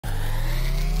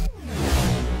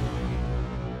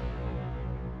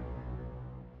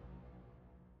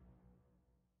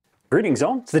Greetings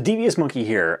all, it's the Devious Monkey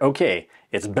here. Okay,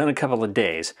 it's been a couple of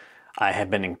days. I have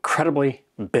been incredibly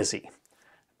busy.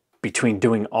 Between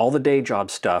doing all the day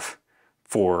job stuff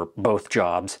for both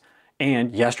jobs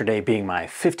and yesterday being my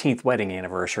 15th wedding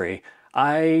anniversary,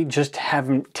 I just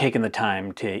haven't taken the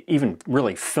time to even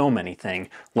really film anything,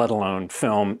 let alone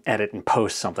film, edit, and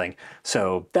post something.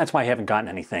 So that's why I haven't gotten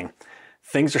anything.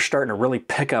 Things are starting to really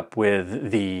pick up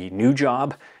with the new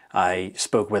job. I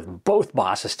spoke with both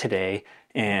bosses today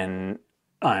and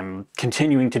I'm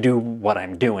continuing to do what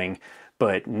I'm doing,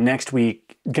 but next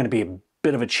week going to be a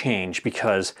bit of a change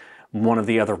because one of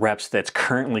the other reps that's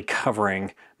currently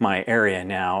covering my area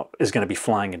now is going to be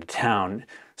flying into town,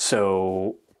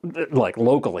 so like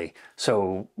locally.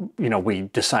 So, you know, we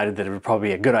decided that it would probably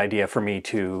be a good idea for me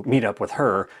to meet up with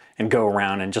her and go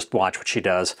around and just watch what she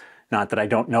does. Not that I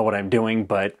don't know what I'm doing,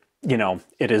 but you know,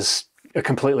 it is a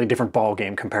completely different ball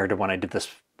game compared to when I did this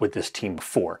with this team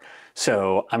before.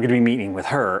 So I'm going to be meeting with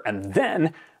her, and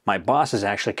then my boss is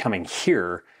actually coming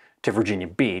here to Virginia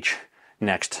Beach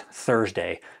next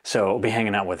Thursday. So I'll be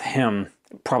hanging out with him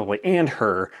probably and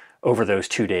her over those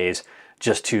 2 days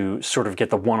just to sort of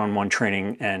get the one-on-one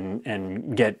training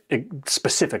and get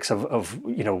specifics of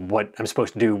you know what I'm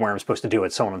supposed to do, where I'm supposed to do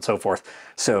it, so on and so forth.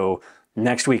 So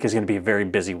next week is going to be a very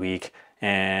busy week,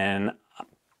 and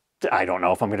I don't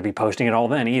know if I'm going to be posting it all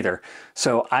then either.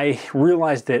 So I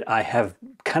realized that I have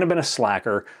kind of been a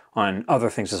slacker on other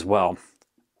things as well.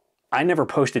 I never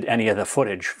posted any of the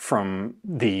footage from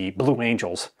the Blue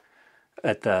Angels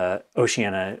at the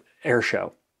Oceana Air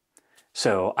Show.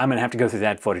 So I'm going to have to go through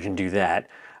that footage and do that.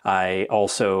 I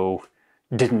also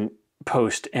didn't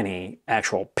post any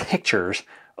actual pictures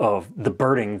of the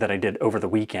birding that I did over the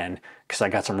weekend because I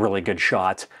got some really good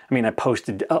shots. I mean, I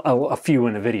posted a few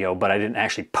in the video, but I didn't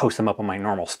actually post them up on my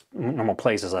normal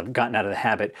places. I've gotten out of the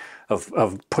habit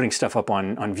of putting stuff up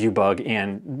on Viewbug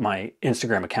and my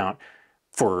Instagram account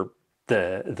for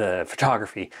the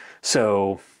photography.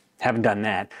 So haven't done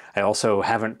that. I also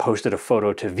haven't posted a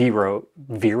photo to Vero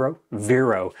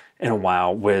in a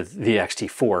while with the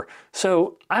X-T4.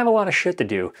 So I have a lot of shit to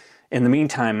do. In the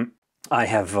meantime, I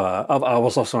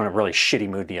was also in a really shitty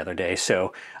mood the other day,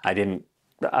 so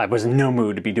I was in no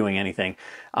mood to be doing anything.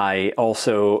 I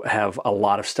also have a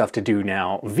lot of stuff to do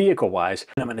now vehicle-wise,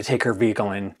 and I'm going to take her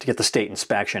vehicle in to get the state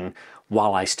inspection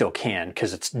while I still can,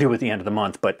 because it's due at the end of the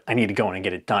month, but I need to go in and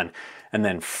get it done. And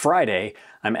then Friday,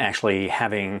 I'm actually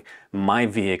having my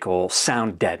vehicle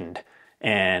sound deadened,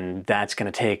 and that's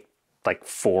going to take like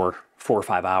four or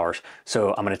 5 hours.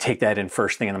 So I'm going to take that in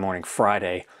first thing in the morning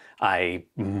Friday. I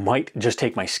might just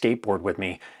take my skateboard with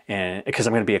me, and because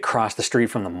I'm going to be across the street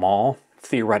from the mall,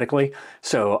 theoretically.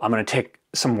 So I'm going to take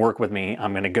some work with me.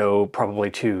 I'm going to go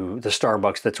probably to the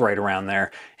Starbucks that's right around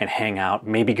there and hang out,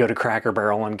 maybe go to Cracker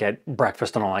Barrel and get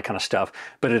breakfast and all that kind of stuff.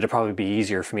 But it'd probably be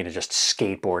easier for me to just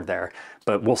skateboard there,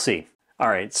 but we'll see. All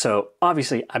right, so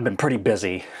obviously I've been pretty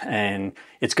busy and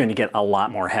it's going to get a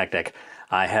lot more hectic.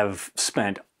 I have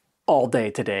spent all day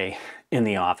today in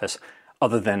the office,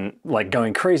 other than like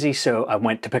going crazy. So I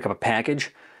went to pick up a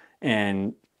package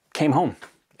and came home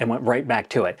and went right back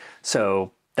to it.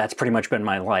 So that's pretty much been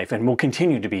my life and will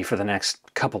continue to be for the next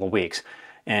couple of weeks.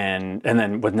 And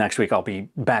then with next week, I'll be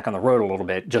back on the road a little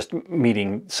bit, just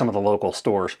meeting some of the local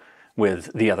stores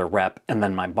with the other rep and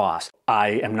then my boss. I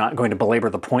am not going to belabor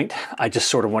the point. I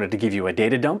just sort of wanted to give you a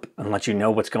data dump and let you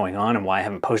know what's going on and why I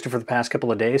haven't posted for the past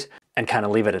couple of days and kind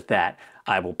of leave it at that.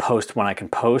 I will post when I can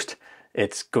post.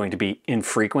 It's going to be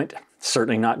infrequent,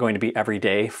 certainly not going to be every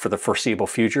day for the foreseeable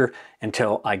future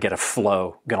until I get a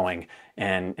flow going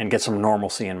and get some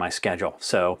normalcy in my schedule.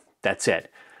 So that's it.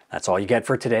 That's all you get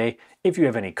for today. If you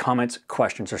have any comments,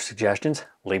 questions, or suggestions,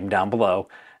 leave them down below.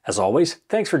 As always,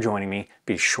 thanks for joining me.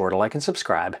 Be sure to like and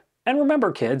subscribe. And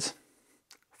remember, kids,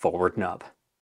 forward and up.